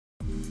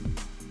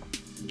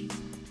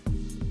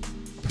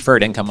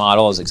preferred income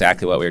model is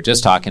exactly what we were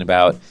just talking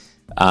about.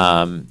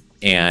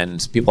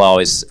 And people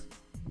always,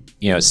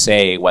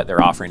 say what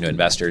they're offering to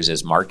investors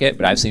is market,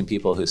 but I've seen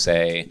people who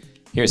say,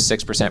 here's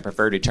 6%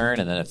 preferred return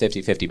and then a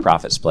 50-50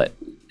 profit split.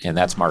 And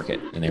that's market.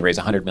 And they raise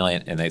 $100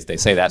 million, and they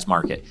say that's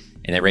market.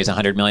 And they raise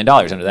 $100 million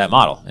under that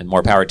model. And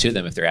more power to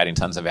them if they're adding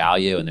tons of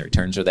value and the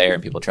returns are there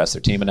and people trust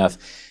their team enough.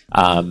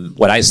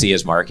 What I see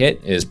as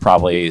market is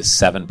probably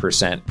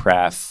 7%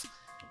 pref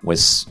with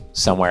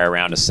somewhere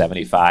around a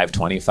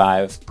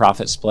 75-25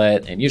 profit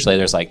split. And usually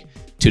there's like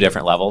two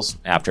different levels.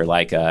 After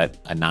like a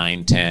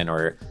 9, 10,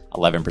 or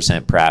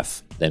 11%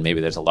 pref, then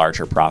maybe there's a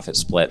larger profit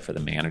split for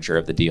the manager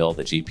of the deal,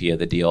 the GP of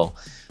the deal.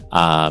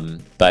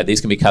 But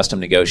these can be custom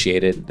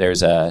negotiated.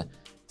 There's a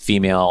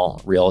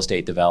female real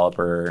estate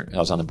developer. I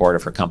was on the board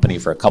of her company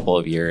for a couple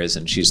of years,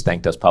 and she's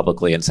thanked us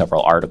publicly in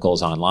several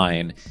articles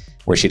online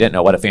where she didn't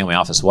know what a family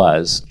office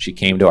was. She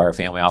came to our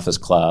family office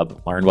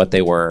club, learned what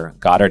they were,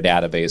 got our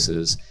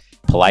databases,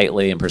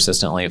 politely and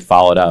persistently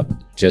followed up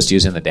just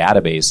using the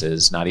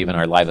databases, not even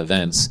our live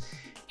events,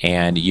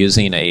 and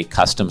using a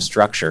custom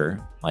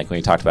structure. Like when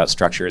we talked about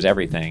structure is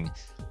everything,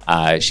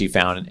 she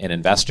found an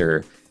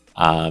investor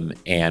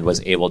and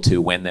was able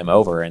to win them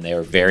over. And they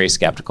were very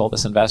skeptical,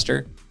 this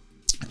investor.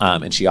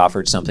 And she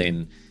offered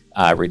something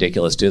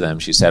ridiculous to them.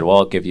 She said, well,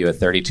 I'll give you a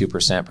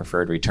 32%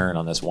 preferred return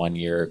on this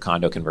 1-year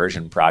condo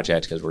conversion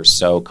project because we're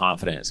so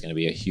confident it's going to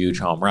be a huge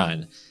home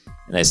run.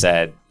 And they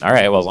said, all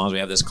right, well, as long as we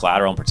have this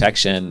collateral and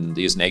protection,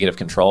 these negative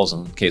controls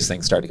in case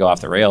things start to go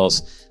off the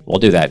rails, we'll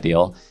do that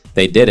deal.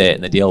 They did it,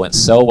 and the deal went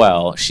so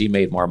well, she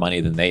made more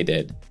money than they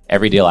did.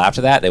 Every deal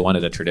after that, they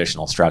wanted a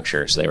traditional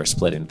structure, so they were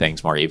splitting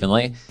things more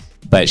evenly.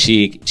 But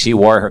she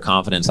wore her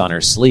confidence on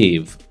her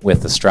sleeve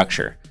with the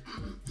structure.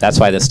 That's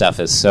why this stuff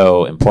is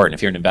so important.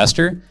 If you're an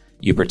investor,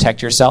 you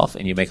protect yourself,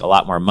 and you make a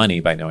lot more money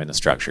by knowing the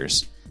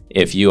structures.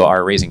 If you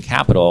are raising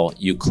capital,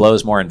 you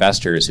close more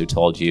investors who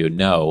told you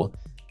no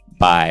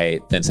by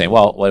then saying,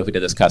 well, what if we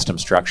did this custom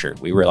structure?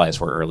 We realize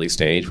we're early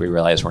stage. We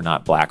realize we're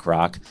not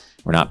BlackRock.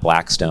 We're not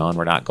Blackstone.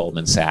 We're not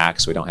Goldman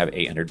Sachs. We don't have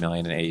 800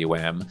 million in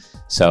AUM.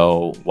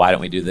 So why don't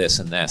we do this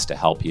and this to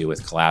help you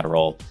with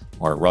collateral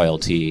or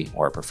royalty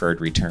or preferred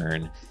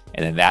return?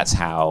 And then that's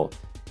how,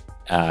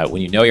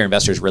 when you know your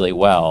investors really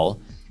well,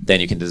 then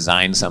you can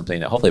design something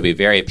that hopefully will be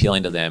very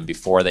appealing to them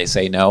before they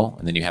say no.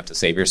 And then you have to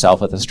save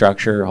yourself with a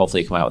structure.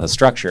 Hopefully you come out with a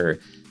structure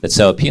that's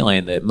so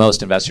appealing that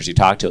most investors you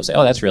talk to will say,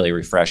 oh, that's really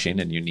refreshing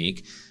and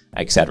unique,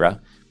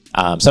 etc.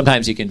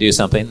 Sometimes you can do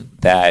something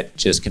that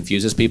just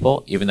confuses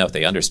people, even though if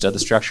they understood the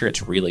structure,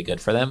 it's really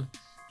good for them.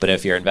 But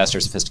if your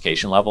investor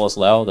sophistication level is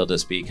low, they'll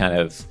just be kind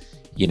of,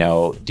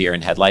 deer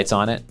in headlights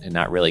on it and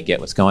not really get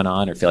what's going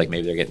on or feel like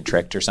maybe they're getting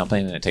tricked or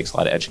something. And it takes a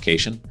lot of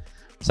education.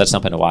 So that's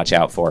something to watch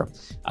out for.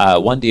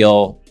 One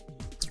deal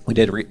we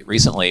did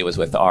recently was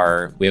with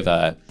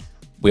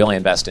we only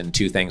invest in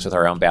two things with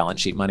our own balance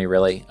sheet money,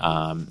 really,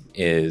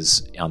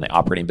 is on the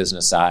operating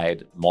business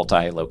side,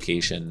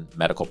 multi-location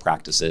medical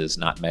practices,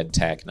 not med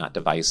tech, not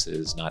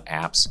devices, not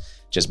apps,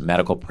 just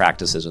medical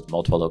practices with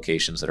multiple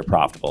locations that are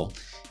profitable.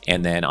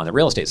 And then on the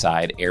real estate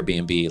side,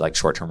 Airbnb, like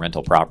short-term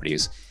rental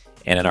properties.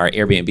 And in our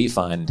Airbnb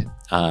fund,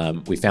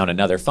 we found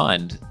another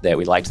fund that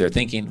we liked their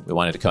thinking. We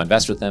wanted to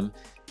co-invest with them.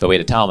 But we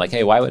had to tell them, like,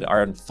 hey, why would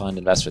our fund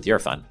invest with your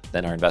fund?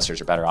 Then our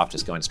investors are better off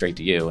just going straight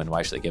to you, and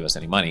why should they give us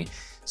any money?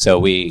 So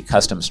we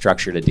custom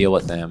structured a deal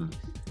with them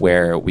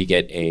where we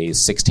get a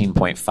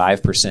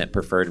 16.5%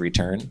 preferred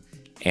return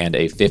and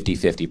a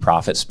 50-50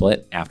 profit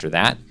split after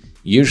that.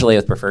 Usually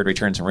with preferred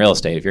returns in real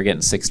estate, if you're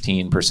getting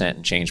 16%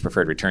 and change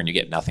preferred return, you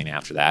get nothing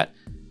after that.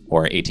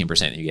 Or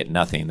 18%, you get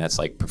nothing. That's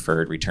like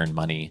preferred return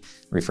money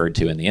referred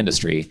to in the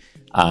industry.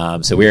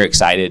 So we're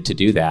excited to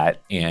do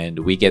that. And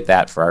we get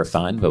that for our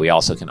fund, but we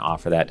also can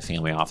offer that to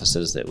family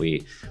offices that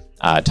we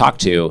talk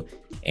to.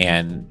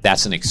 And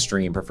that's an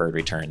extreme preferred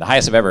return. The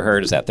highest I've ever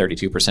heard is that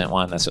 32%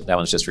 one. That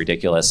one's just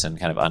ridiculous and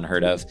kind of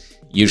unheard of.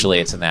 Usually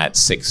it's in that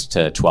 6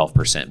 to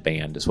 12%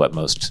 band is what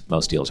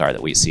most deals are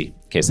that we see,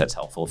 in case that's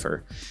helpful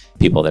for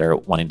people that are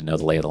wanting to know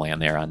the lay of the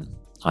land there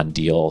on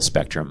deal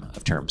spectrum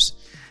of terms.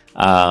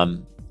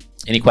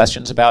 Any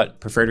questions about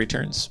preferred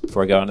returns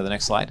before we go on to the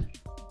next slide?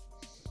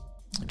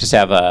 Just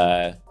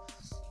have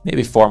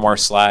maybe 4 more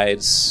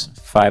slides,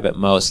 5 at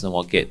most, and then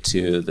we'll get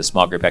to the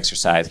small group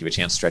exercise, give you a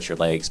chance to stretch your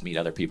legs, meet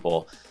other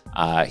people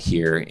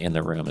here in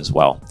the room as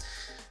well.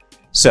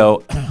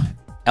 So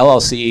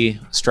LLC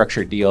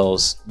structured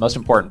deals, most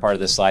important part of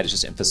this slide is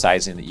just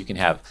emphasizing that you can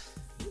have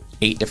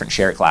 8 different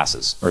share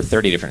classes or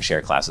 30 different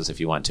share classes if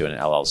you want to in an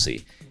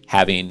LLC.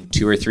 Having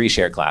 2 or 3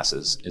 share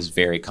classes is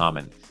very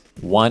common.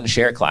 One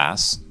share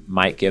class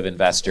might give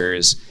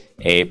investors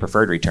a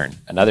preferred return.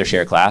 Another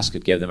share class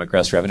could give them a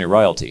gross revenue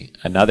royalty.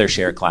 Another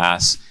share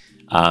class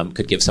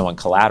could give someone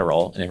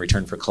collateral, and in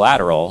return for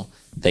collateral,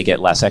 they get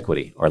less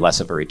equity or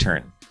less of a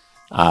return.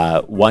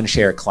 One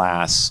share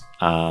class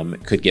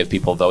could give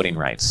people voting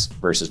rights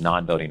versus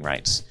non-voting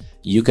rights.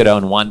 You could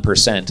own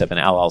 1% of an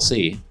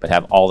LLC, but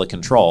have all the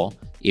control,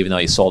 even though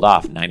you sold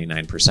off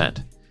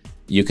 99%.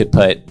 You could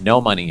put no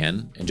money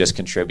in and just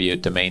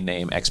contribute domain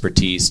name,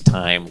 expertise,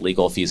 time,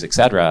 legal fees,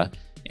 etc.,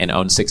 and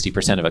own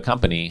 60% of a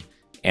company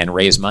and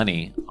raise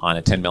money on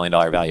a $10 million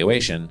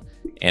valuation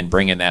and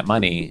bring in that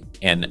money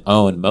and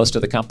own most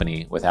of the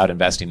company without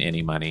investing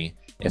any money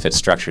if it's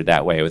structured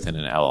that way within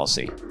an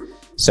LLC.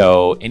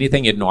 So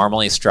anything you'd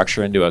normally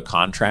structure into a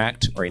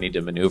contract or you need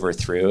to maneuver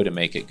through to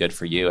make it good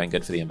for you and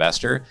good for the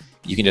investor,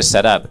 you can just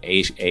set up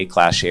A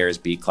class shares,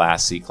 B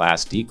class, C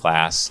class, D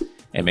class,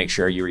 and make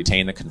sure you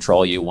retain the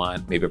control you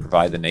want, maybe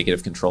provide the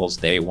negative controls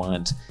they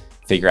want,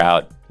 figure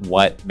out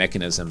what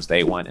mechanisms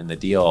they want in the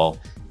deal,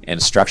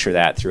 and structure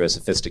that through a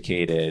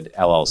sophisticated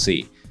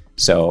LLC.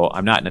 So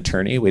I'm not an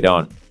attorney. We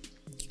don't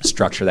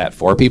structure that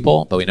for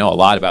people, but we know a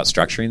lot about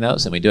structuring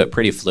those, and we do it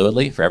pretty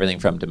fluidly for everything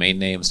from domain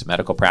names to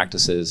medical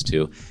practices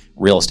to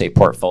real estate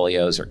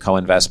portfolios or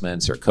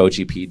co-investments or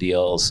co-GP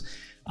deals.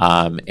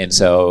 And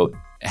so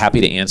happy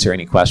to answer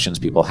any questions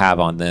people have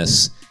on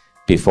this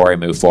before I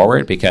move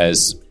forward,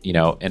 because,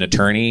 an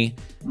attorney,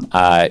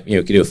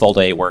 could do a full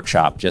day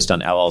workshop just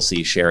on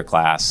LLC share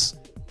class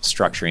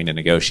structuring and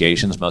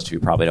negotiations. Most of you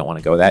probably don't want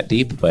to go that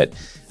deep, but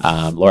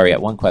Laura, you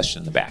got one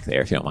question in the back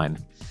there, if you don't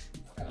mind.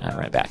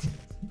 Right back.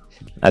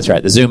 That's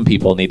right. The Zoom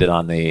people need it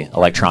on the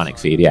electronic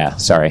feed. Yeah,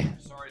 sorry.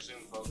 Sorry, Zoom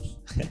folks.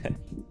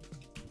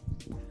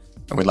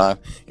 Are we live?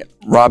 Yeah.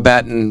 Rob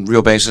Batten,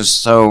 Real Basis.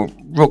 So,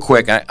 real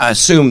quick, I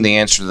assume the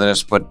answer to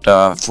this, but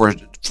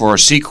for a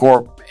C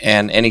Corp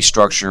and any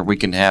structure, we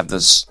can have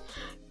this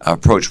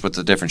approach with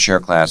the different share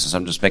classes.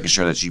 I'm just making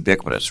sure that's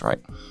ubiquitous, right?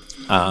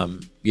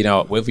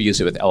 We've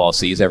used it with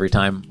LLCs every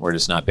time. We're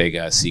just not big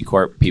C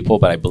Corp people,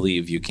 but I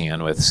believe you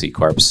can with C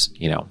Corps.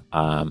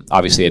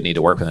 Obviously, I'd need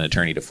to work with an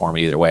attorney to form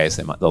it either way,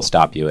 so they'll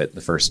stop you at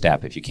the first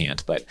step if you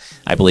can't. But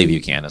I believe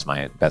you can, is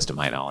my best of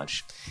my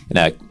knowledge.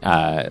 And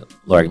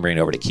Laura can bring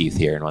it over to Keith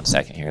here in 1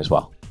 second here as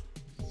well.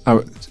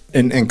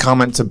 And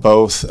comment to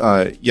both.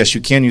 Yes,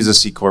 you can use a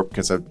C Corp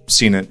because I've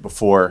seen it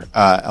before.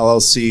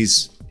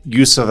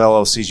 Use of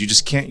LLCs, you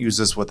just can't use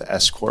this with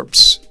S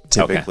Corps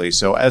typically. Okay.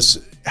 So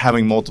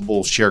having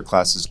multiple share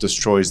classes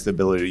destroys the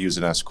ability to use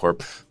an S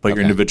Corp, but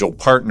your individual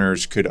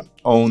partners could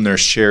own their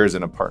shares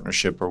in a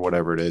partnership or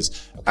whatever it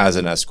is as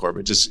an S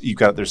Corp.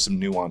 There's some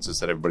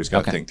nuances that everybody's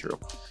got to think through.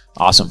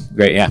 Awesome.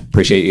 Great. Yeah.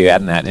 Appreciate you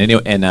adding that.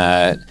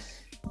 And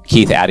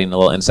Keith adding a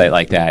little insight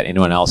like that.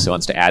 Anyone else who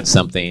wants to add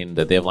something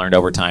that they've learned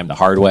over time the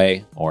hard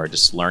way, or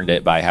just learned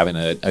it by having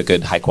a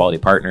good high quality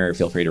partner,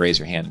 feel free to raise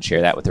your hand and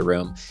share that with the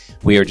room.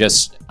 We are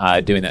just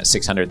doing that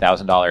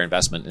 $600,000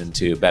 investment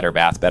into Better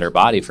Bath, Better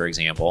Body, for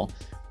example.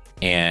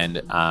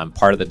 And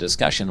part of the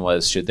discussion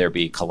was, should there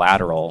be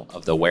collateral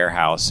of the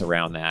warehouse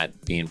around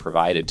that being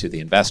provided to the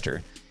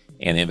investor?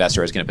 And the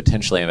investor is going to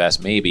potentially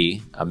invest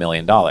maybe $1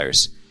 million.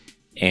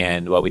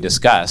 And what we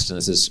discussed, and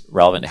this is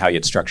relevant to how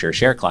you'd structure a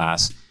share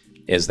class,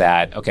 is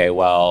that,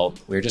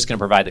 we're just going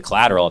to provide the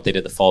collateral if they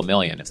did the full $1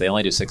 million. If they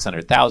only do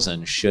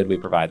 $600,000, should we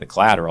provide the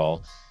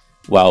collateral?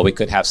 Well, we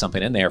could have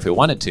something in there if we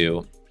wanted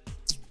to,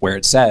 where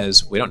it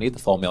says we don't need the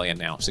full $1 million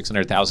now.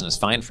 $600,000 is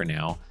fine for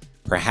now.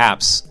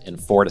 Perhaps in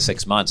 4 to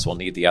 6 months, we'll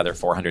need the other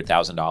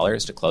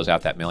 $400,000 to close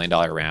out that $1 million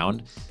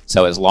round.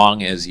 So as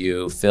long as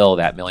you fill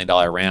that $1 million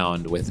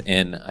round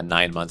within a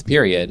 9-month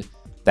period,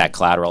 that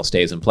collateral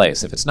stays in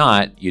place. If it's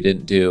not, you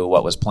didn't do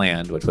what was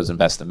planned, which was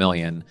invest $1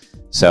 million.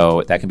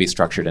 So that can be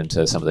structured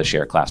into some of the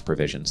share class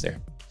provisions there.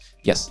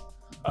 Yes.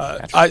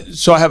 I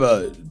have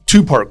a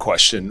 2-part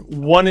question.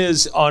 One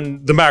is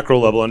on the macro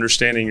level,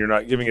 understanding you're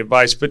not giving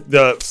advice,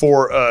 but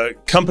for a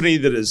company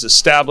that is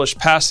established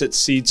past its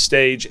seed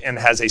stage and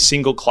has a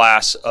single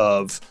class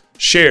of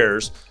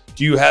shares,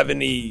 do you have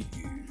any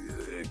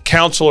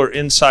counsel or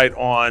insight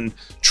on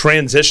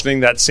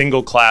transitioning that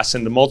single class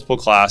into multiple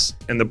class?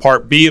 And the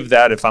part B of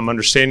that, if I'm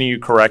understanding you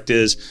correct,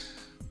 is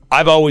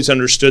I've always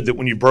understood that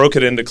when you broke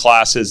it into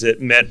classes, it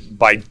meant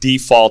by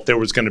default there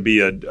was going to be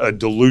a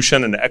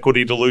dilution, an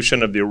equity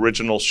dilution of the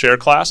original share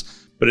class.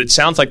 But it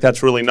sounds like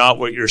that's really not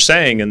what you're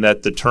saying, and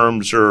that the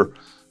terms are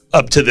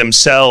up to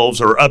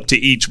themselves or up to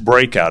each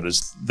breakout.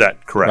 Is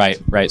that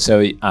correct? Right. So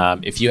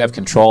if you have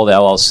control of the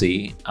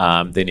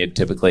LLC, then you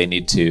typically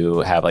need to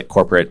have like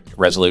corporate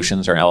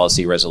resolutions or an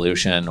LLC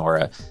resolution or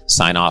a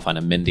sign off on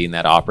amending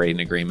that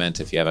operating agreement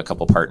if you have a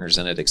couple partners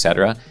in it, et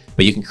cetera.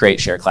 But you can create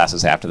share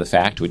classes after the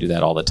fact. We do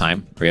that all the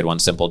time. We had one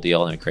simple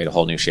deal and we create a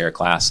whole new share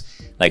class.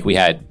 Like we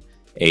had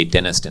a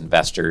Dentist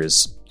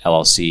Investors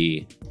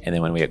LLC, and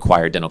then when we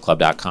acquired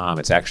dentalclub.com,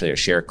 it's actually a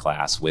share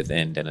class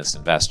within Dentist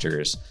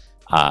Investors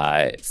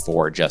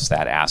for just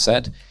that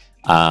asset.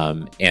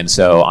 And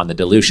so on the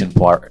dilution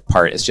part,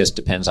 it just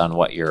depends on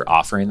what you're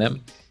offering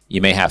them.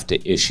 You may have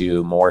to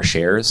issue more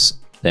shares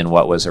than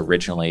what was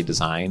originally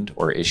designed,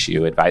 or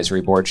issue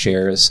advisory board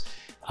shares.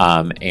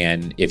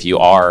 And if you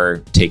are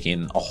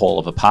taking a whole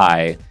of a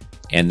pie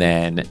and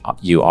then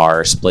you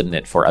are splitting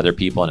it for other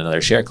people in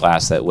another share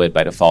class, that would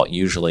by default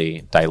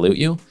usually dilute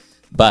you.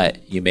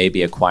 But you may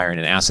be acquiring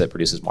an asset that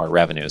produces more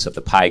revenue. So if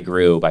the pie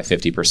grew by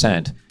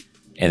 50%,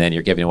 and then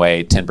you're giving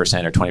away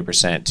 10% or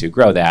 20% to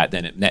grow that,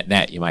 then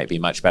net you might be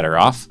much better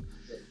off.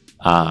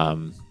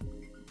 And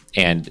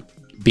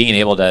being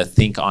able to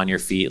think on your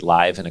feet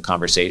live in a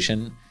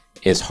conversation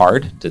is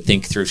hard to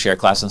think through share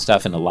class and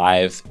stuff in a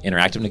live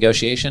interactive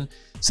negotiation.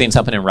 Seeing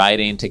something in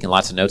writing, taking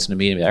lots of notes in a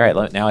meeting, all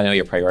right, now I know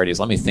your priorities.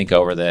 Let me think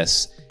over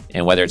this.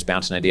 And whether it's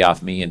bouncing an idea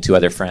off me and two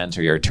other friends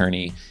or your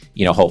attorney,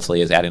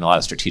 hopefully is adding a lot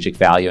of strategic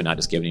value and not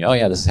just giving you, oh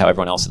yeah, this is how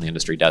everyone else in the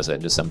industry does it,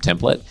 and just some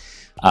template,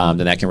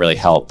 then that can really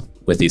help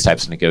with these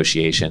types of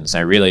negotiations. And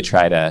I really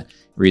try to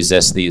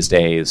resist these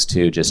days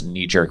to just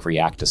knee-jerk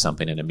react to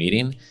something in a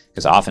meeting,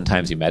 because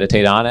oftentimes you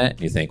meditate on it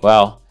and you think,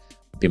 well,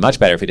 it'd be much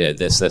better if we did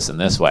this, and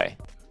this way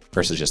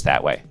versus just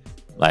that way.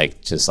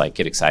 Just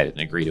get excited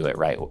and agree to it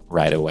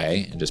right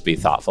away and just be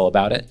thoughtful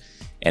about it.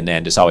 And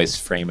then just always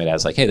frame it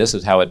as hey, this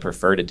is how I'd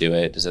prefer to do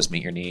it. Does this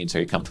meet your needs?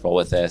 Are you comfortable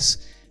with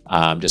this?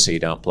 Just so you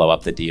don't blow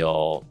up the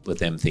deal with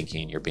them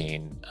thinking you're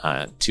being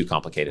too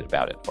complicated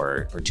about it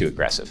or too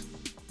aggressive.